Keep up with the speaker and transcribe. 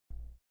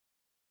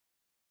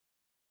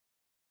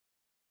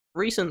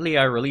Recently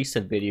I released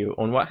a video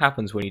on what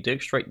happens when you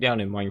dig straight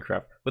down in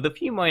Minecraft, with a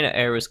few minor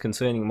errors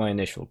concerning my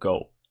initial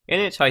goal. In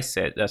it I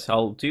said that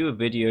I'll do a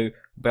video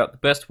about the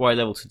best Y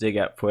level to dig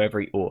at for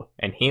every ore,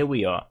 and here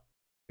we are.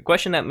 A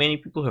question that many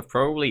people have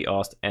probably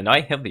asked, and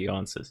I have the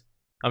answers.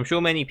 I'm sure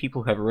many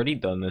people have already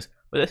done this,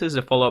 but this is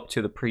a follow-up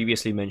to the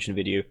previously mentioned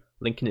video,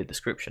 link in the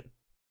description.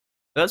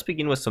 Let's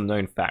begin with some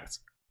known facts.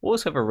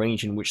 Ores have a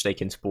range in which they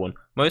can spawn,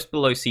 most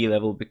below sea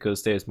level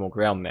because there's more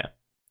ground there.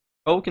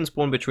 Gold can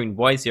spawn between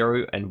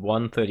Y0 and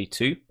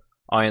 132,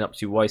 iron up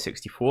to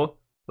Y64,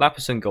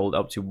 lapis and gold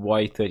up to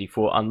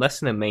Y34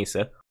 unless in a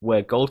Mesa,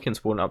 where gold can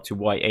spawn up to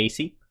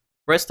Y80,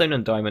 redstone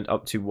and diamond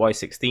up to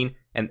Y16,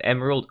 and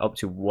emerald up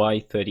to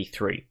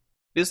Y33.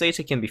 This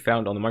data can be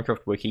found on the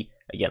Minecraft wiki,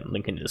 again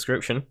link in the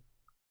description.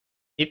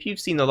 If you've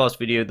seen the last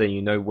video then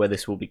you know where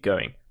this will be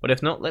going, but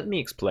if not, let me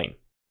explain.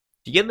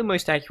 To get the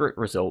most accurate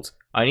results,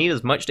 I need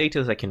as much data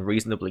as I can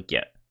reasonably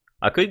get.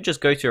 I could just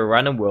go to a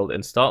random world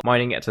and start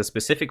mining at a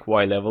specific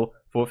Y level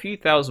for a few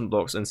thousand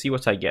blocks and see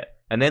what I get,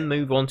 and then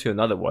move on to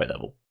another Y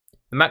level.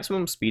 The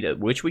maximum speed at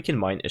which we can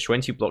mine is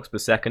 20 blocks per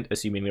second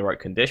assuming the right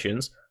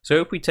conditions,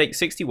 so if we take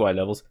 60 Y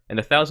levels and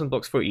 1000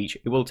 blocks for each,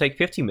 it will take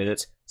 50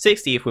 minutes,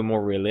 60 if we're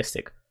more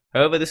realistic.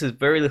 However, this is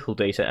very little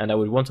data and I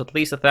would want at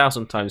least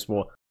 1000 times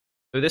more,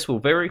 so this will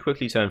very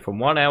quickly turn from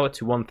 1 hour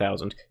to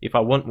 1000 if I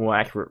want more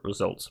accurate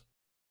results.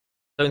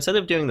 So instead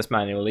of doing this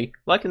manually,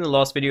 like in the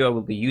last video, I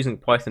will be using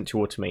Python to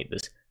automate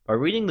this, by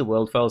reading the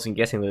world files and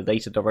getting the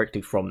data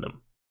directly from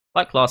them.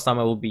 Like last time,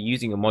 I will be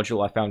using a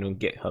module I found on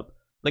GitHub,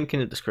 link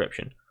in the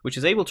description, which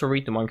is able to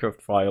read the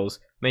Minecraft files,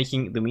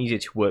 making them easier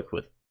to work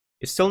with.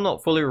 It's still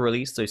not fully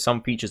released, so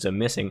some features are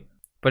missing,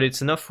 but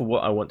it's enough for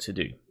what I want to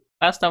do.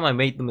 Last time I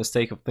made the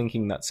mistake of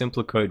thinking that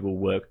simpler code will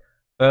work.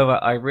 However,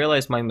 I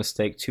realized my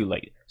mistake too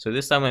late, so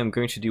this time I am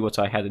going to do what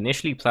I had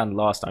initially planned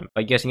last time,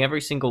 by getting every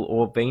single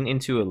ore vein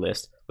into a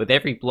list, with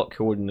every block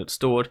coordinate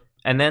stored,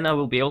 and then I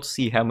will be able to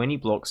see how many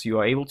blocks you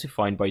are able to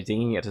find by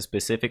digging at a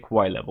specific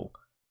Y level.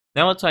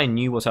 Now that I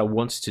knew what I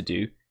wanted to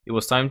do, it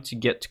was time to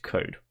get to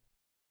code.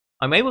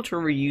 I'm able to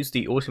reuse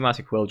the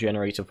automatic world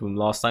generator from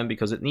last time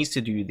because it needs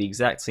to do the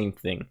exact same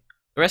thing.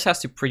 The rest has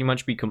to pretty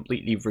much be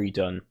completely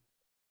redone.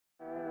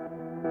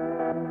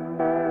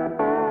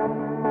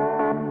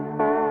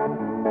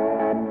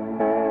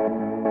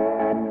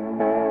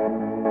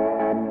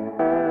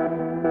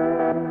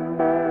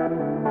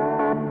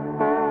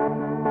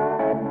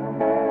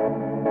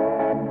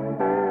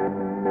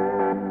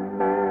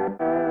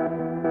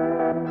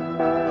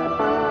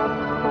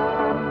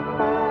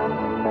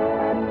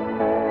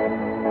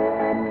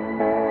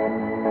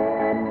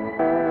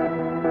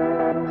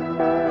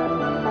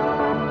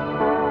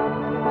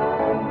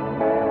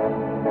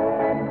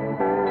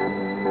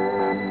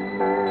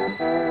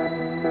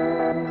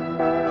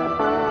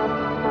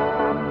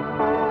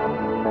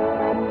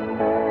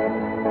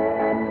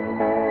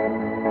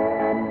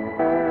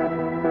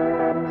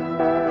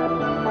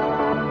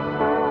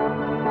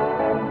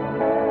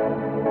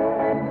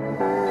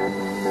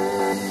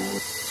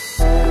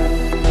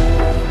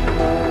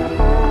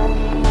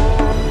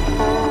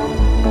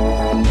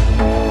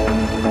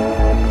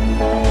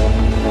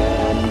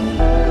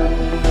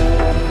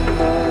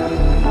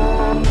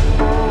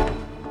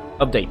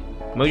 Update.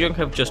 Mojang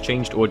have just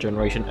changed ore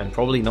generation and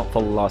probably not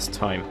for the last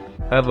time.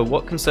 However,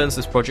 what concerns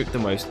this project the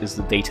most is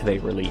the data they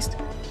released.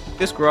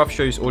 This graph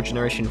shows ore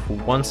generation for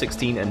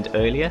 1.16 and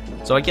earlier,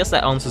 so I guess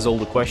that answers all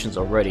the questions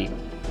already.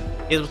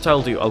 Here's what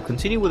I'll do, I'll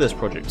continue with this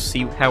project to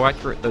see how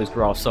accurate those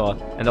graphs are,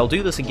 and I'll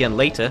do this again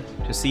later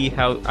to see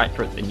how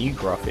accurate the new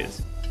graph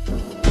is.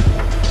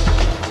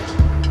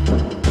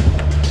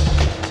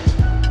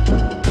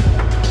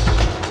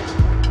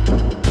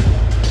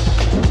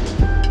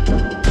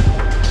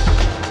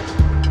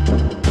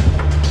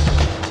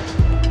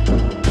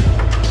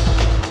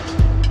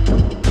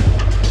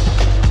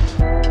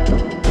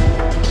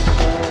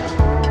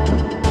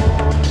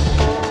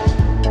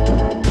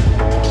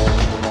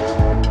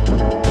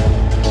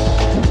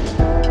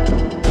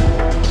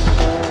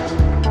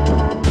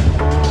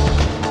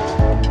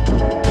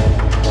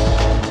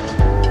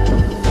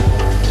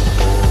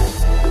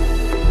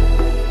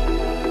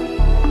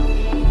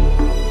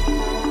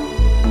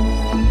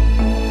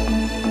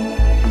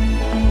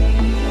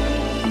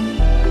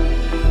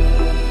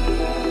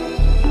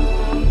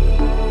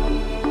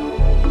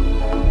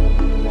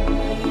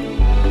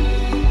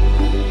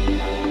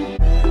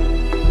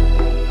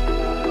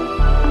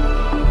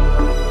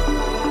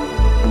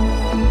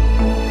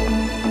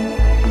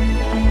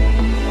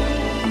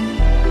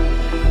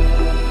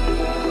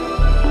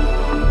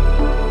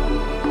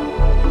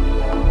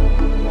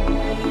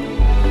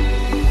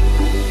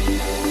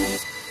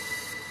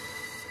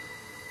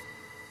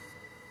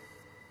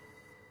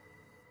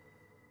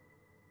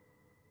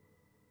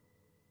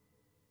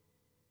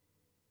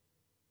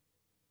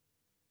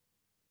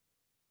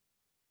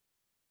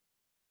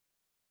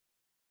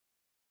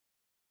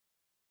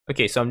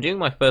 Okay, so I'm doing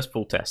my first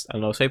full test,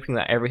 and I was hoping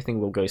that everything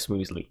will go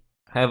smoothly.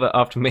 However,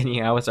 after many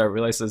hours I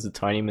realized there's a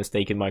tiny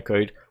mistake in my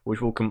code,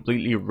 which will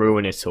completely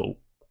ruin it all.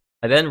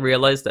 I then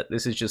realized that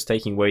this is just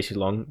taking way too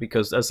long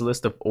because as the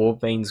list of ore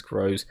veins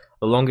grows,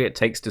 the longer it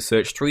takes to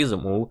search through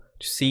them all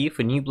to see if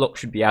a new block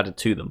should be added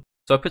to them.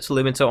 So I put a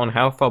limiter on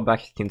how far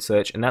back it can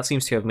search, and that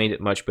seems to have made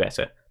it much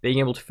better, being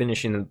able to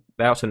finish in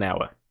about an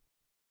hour.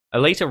 I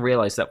later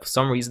realized that for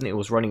some reason it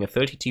was running a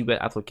 32-bit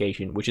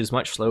application, which is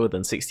much slower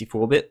than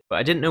 64-bit, but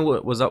I didn't know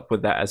what was up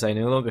with that as I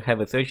no longer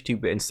have a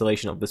 32-bit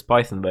installation of this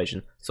Python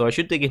version, so I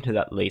should dig into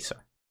that later.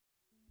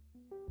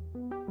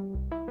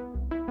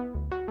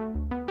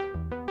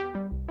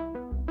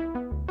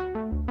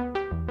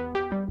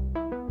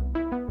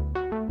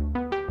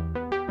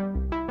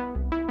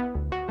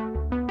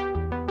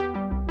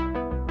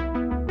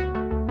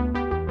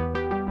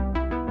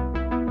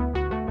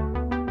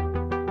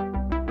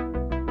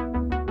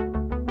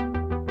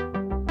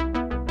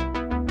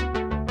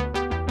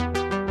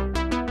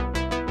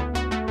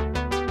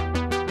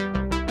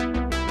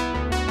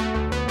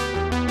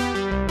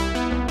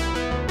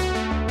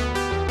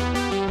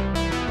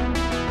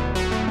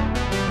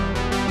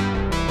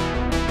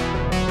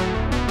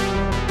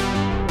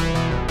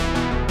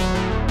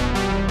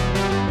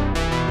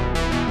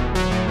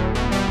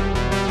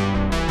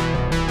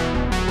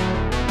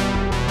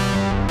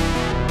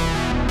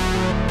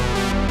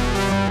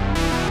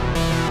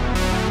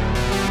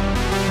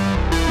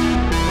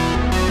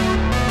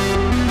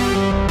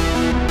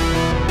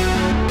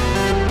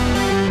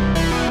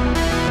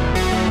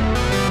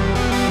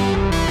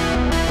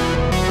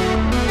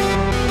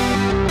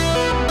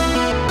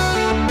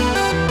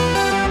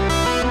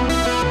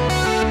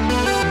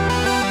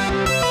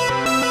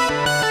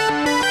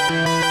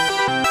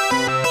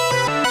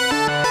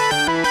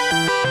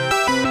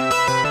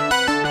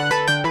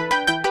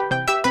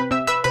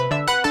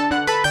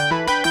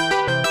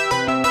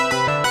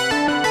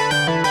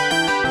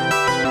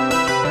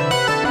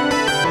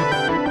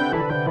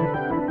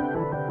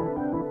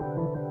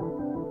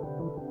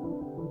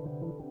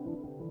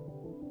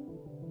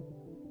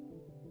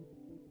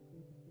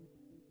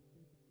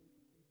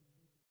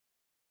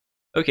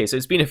 Okay, so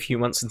it's been a few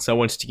months since I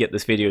wanted to get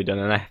this video done,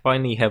 and I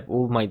finally have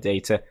all my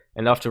data,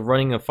 and after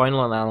running a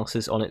final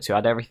analysis on it to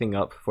add everything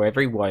up for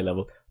every Y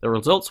level, the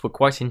results were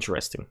quite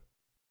interesting.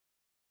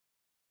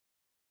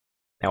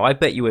 Now I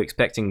bet you were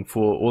expecting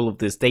for all of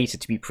this data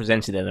to be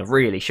presented in a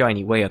really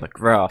shiny way on a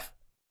graph.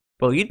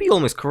 Well, you'd be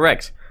almost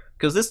correct,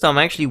 because this time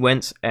I actually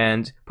went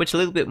and put a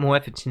little bit more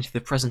effort into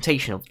the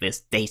presentation of this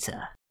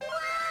data.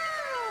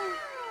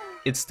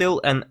 It's still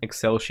an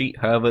Excel sheet,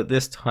 however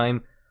this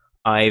time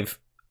I've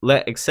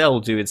let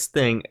Excel do its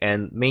thing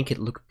and make it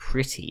look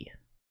pretty.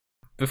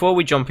 Before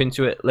we jump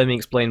into it, let me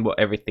explain what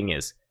everything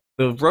is.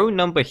 The row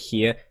number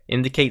here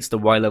indicates the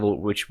Y level at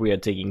which we are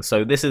digging,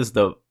 so this is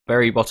the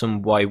very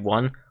bottom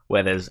Y1,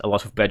 where there's a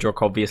lot of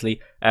bedrock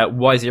obviously. At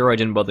Y0 I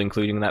didn't bother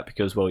including that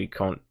because, well, you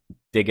can't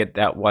dig at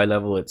that Y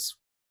level, it's,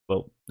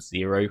 well,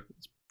 0,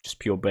 it's just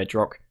pure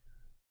bedrock.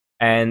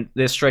 And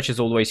this stretches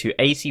all the way to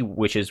 80,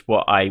 which is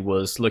what I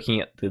was looking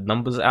at the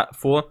numbers at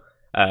for.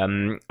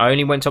 I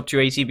only went up to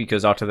 80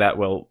 because after that,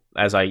 well,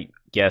 as I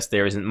guess,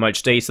 there isn't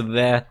much data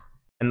there,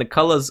 and the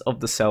colors of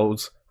the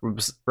cells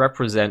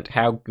represent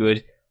how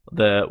good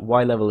the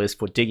Y level is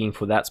for digging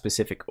for that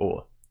specific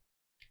ore.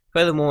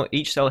 Furthermore,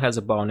 each cell has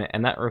a bar in it,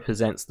 and that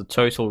represents the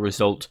total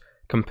result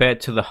compared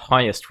to the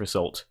highest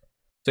result.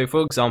 So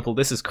for example,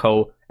 this is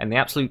coal, and the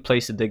absolute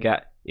place to dig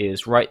at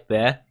is right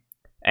there,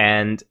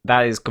 and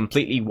that is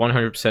completely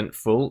 100%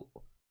 full,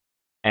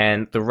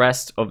 and the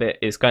rest of it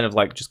is kind of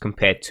like just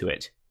compared to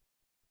it.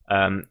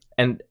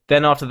 And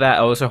then after that,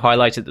 I also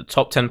highlighted the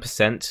top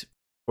 10%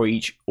 for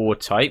each ore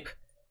type,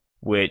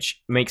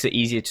 which makes it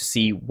easier to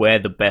see where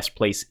the best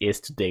place is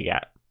to dig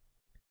at.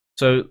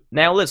 So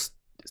now let's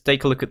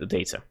take a look at the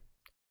data.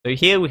 So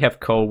here we have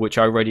coal, which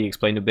I already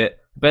explained a bit.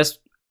 The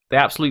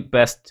absolute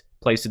best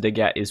place to dig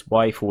at is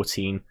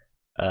Y14.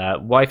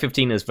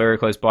 Y15 is very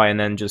close by, and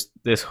then just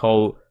this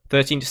whole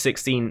 13 to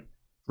 16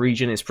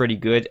 region is pretty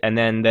good. And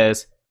then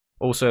there's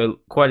also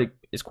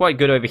it's quite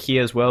good over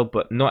here as well,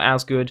 but not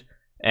as good.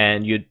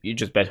 And you're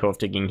just better off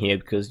digging here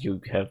because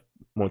you have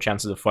more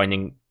chances of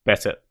finding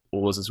better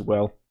ores as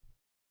well.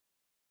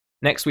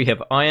 Next we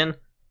have iron.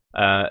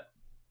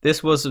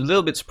 This was a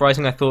little bit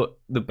surprising. I thought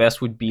the best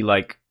would be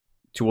like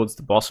towards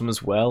the bottom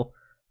as well,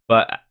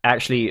 but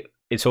actually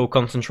it's all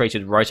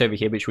concentrated right over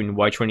here between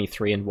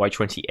Y23 and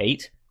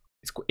Y28.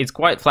 It's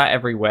quite flat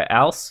everywhere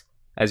else,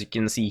 as you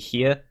can see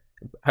here.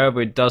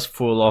 However, it does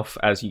fall off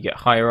as you get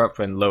higher up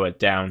and lower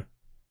down.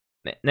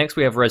 Next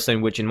we have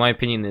redstone, which in my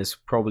opinion is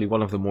probably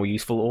one of the more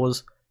useful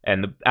ores,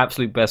 and the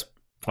absolute best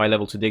Y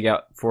level to dig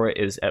out for it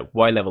is at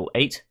Y level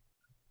 8,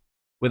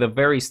 with a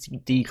very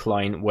steep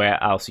decline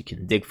where else you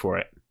can dig for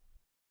it.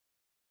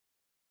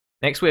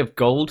 Next we have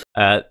gold.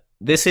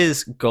 This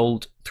is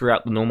gold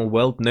throughout the normal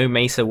world, no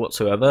Mesa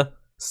whatsoever,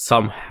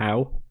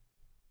 somehow.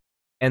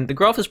 And the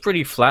graph is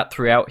pretty flat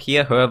throughout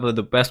here, however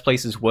the best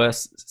places were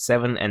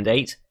 7 and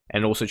 8,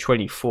 and also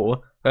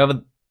 24.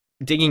 However,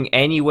 digging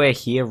anywhere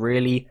here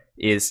really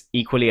is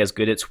equally as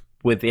good. It's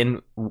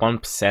within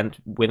 1%,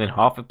 within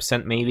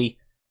 0.5% maybe,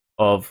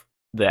 of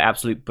the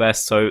absolute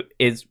best, so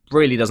it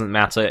really doesn't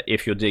matter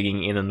if you're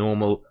digging in a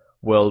normal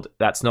world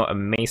that's not a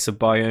Mesa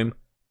biome.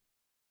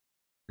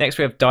 Next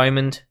we have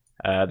Diamond.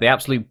 The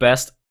absolute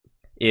best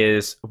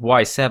is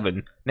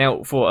Y7.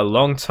 Now, for a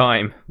long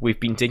time, we've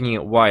been digging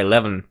at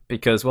Y11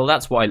 because, well,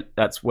 that's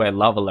where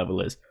lava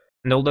level is.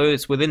 And although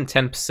it's within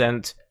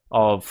 10%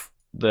 of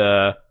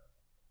the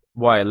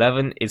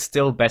Y11, it's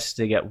still better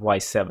to get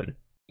Y7,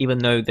 even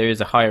though there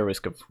is a higher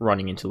risk of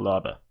running into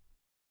lava.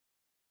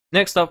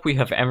 Next up, we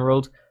have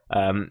Emerald.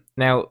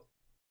 Now,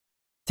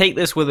 take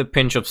this with a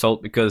pinch of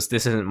salt because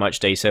this isn't much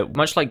data.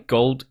 Much like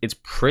gold, it's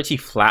pretty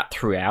flat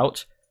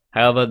throughout.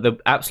 However, the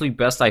absolute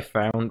best I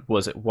found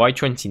was at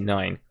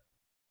Y29,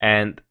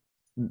 and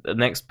the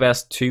next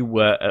best two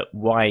were at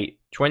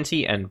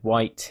Y20 and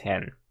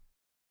Y10.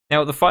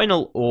 Now, the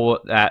final ore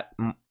that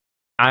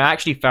I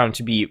actually found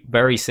to be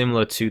very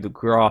similar to the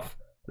graph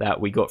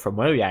that we got from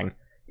Mojang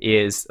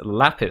is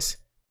Lapis.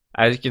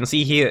 As you can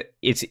see here,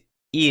 it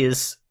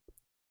is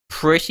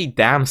pretty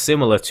damn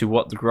similar to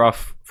what the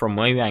graph from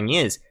Mojang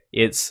is.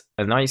 It's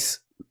a nice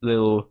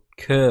little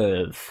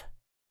curve,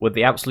 with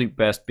the absolute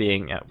best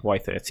being at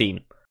Y13.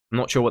 I'm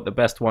not sure what the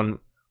best one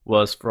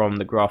was from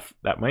the graph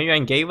that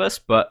Mojang gave us,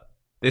 but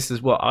this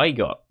is what I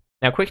got.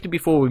 Now, quickly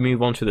before we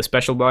move on to the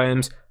special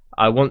biomes,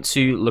 I want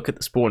to look at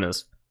the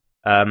spawners.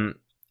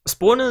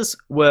 Spawners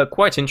were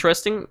quite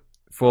interesting.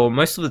 For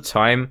most of the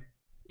time,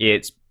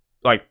 it's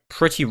like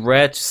pretty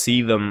rare to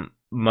see them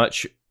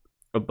much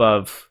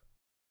above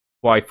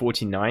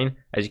Y49.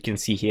 As you can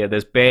see here,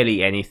 there's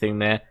barely anything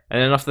there.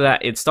 And then after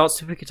that, it starts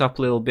to pick it up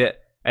a little bit.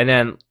 And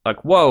then,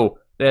 like, whoa,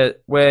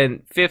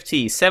 when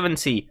 50,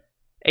 70,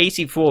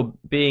 84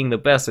 being the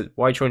best at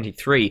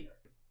Y23.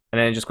 And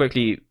then it just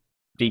quickly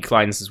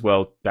declines as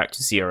well back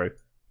to 0.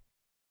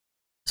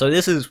 So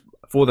this is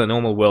for the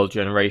normal world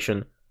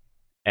generation.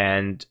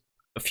 And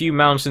a few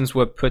mountains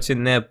were put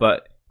in there,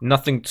 but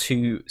nothing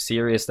too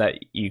serious that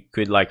you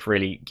could like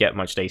really get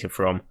much data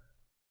from.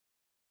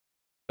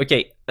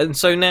 Okay, and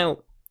so now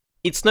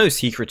it's no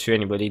secret to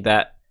anybody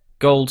that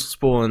gold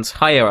spawns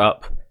higher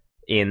up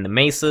in the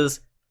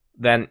mesas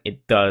than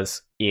it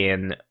does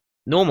in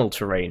normal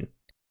terrain.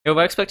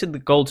 However, I expected the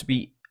gold to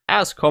be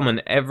as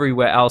common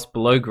everywhere else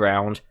below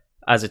ground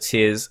as it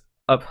is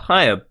up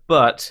higher,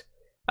 but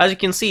as you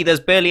can see, there's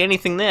barely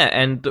anything there,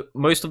 and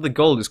most of the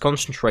gold is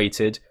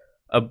concentrated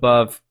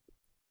above,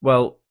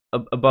 well,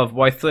 above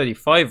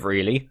Y35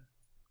 really,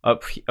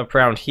 up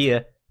around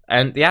here,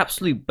 and the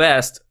absolute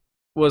best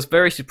was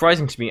very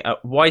surprising to me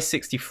at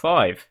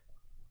Y65.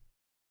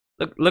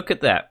 Look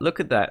at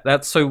that,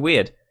 that's so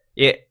weird.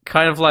 It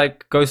kind of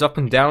like goes up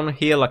and down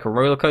here like a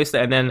roller coaster,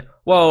 and then,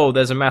 whoa,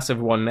 there's a massive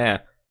one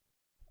there.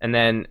 And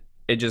then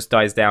it just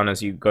dies down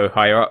as you go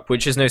higher up,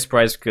 which is no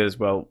surprise because,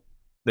 well,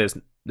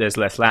 there's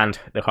less land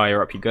the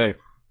higher up you go.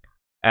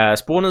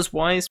 Spawners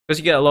wise, because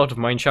you get a lot of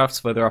mine shafts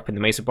further up in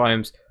the Mesa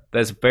biomes,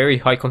 there's a very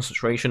high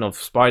concentration of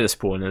spider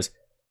spawners,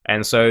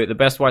 and so the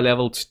best Y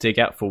level to dig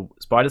out for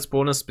spider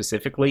spawners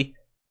specifically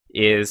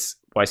is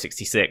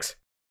Y66.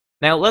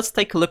 Now let's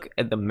take a look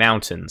at the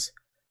mountains.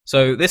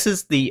 So this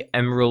is the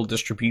emerald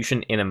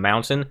distribution in a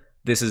mountain.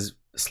 This is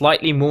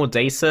slightly more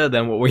data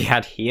than what we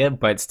had here,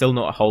 but it's still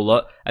not a whole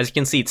lot. As you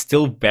can see, it's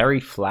still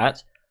very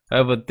flat.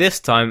 However, this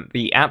time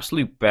the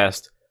absolute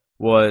best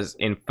was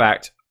in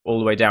fact all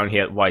the way down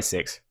here at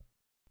Y6.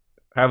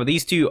 However,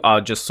 these two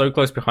are just so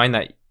close behind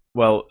that,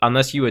 well,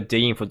 unless you were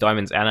digging for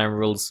diamonds and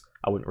emeralds,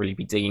 I wouldn't really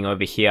be digging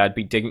over here. I'd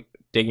be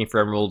digging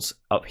for emeralds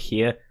up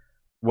here,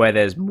 where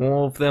there's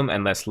more of them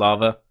and less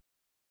lava.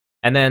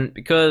 And then,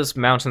 because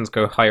mountains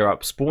go higher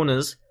up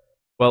spawners,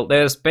 well,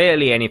 there's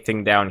barely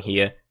anything down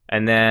here.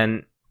 And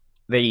then,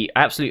 the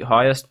absolute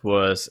highest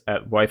was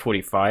at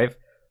Y45.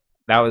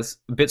 That was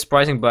a bit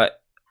surprising,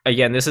 but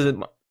again, this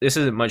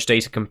isn't much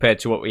data compared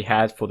to what we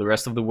had for the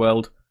rest of the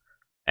world.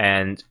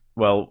 And,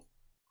 well,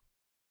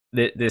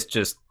 this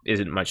just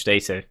isn't much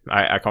data.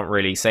 I can't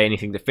really say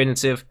anything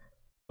definitive,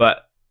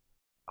 but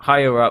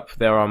higher up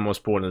there are more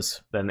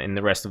spawners than in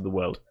the rest of the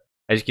world.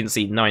 As you can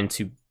see, 9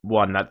 to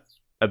 1, that's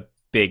a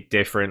big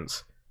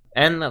difference.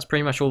 And that's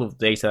pretty much all of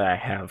the data I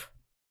have.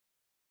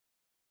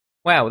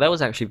 Wow, that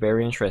was actually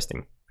very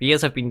interesting. For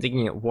years I've been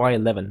digging at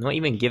Y11, not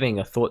even giving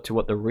a thought to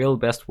what the real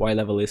best Y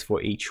level is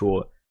for each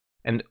ore.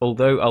 And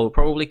although I'll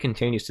probably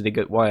continue to dig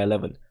at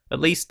Y11, at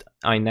least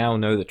I now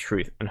know the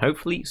truth, and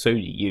hopefully so do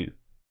you.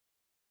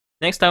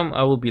 Next time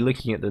I will be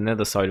looking at the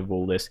nether side of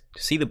all this,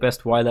 to see the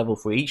best Y level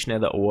for each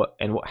nether ore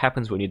and what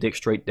happens when you dig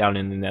straight down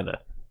in the nether.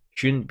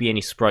 Shouldn't be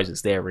any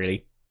surprises there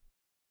really.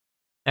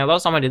 Now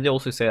last time I did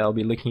also say I'll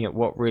be looking at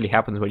what really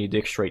happens when you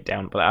dig straight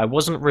down, but I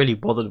wasn't really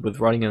bothered with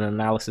running an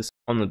analysis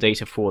on the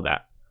data for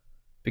that.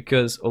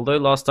 Because although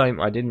last time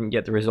I didn't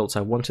get the results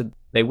I wanted,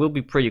 they will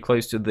be pretty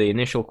close to the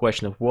initial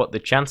question of what the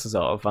chances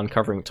are of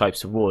uncovering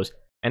types of ores,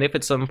 and if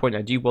at some point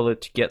I do bother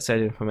to get said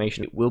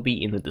information, it will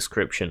be in the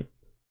description.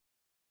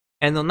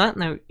 And on that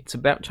note, it's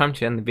about time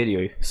to end the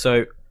video,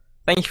 so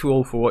thank you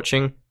all for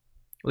watching.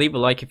 Leave a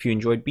like if you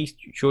enjoyed, be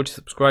sure to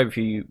subscribe if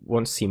you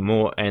want to see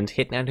more, and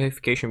hit that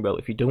notification bell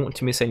if you don't want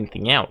to miss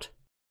anything out.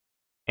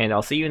 and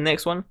I'll see you in the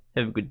next one.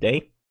 Have a good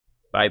day.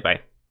 Bye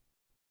bye.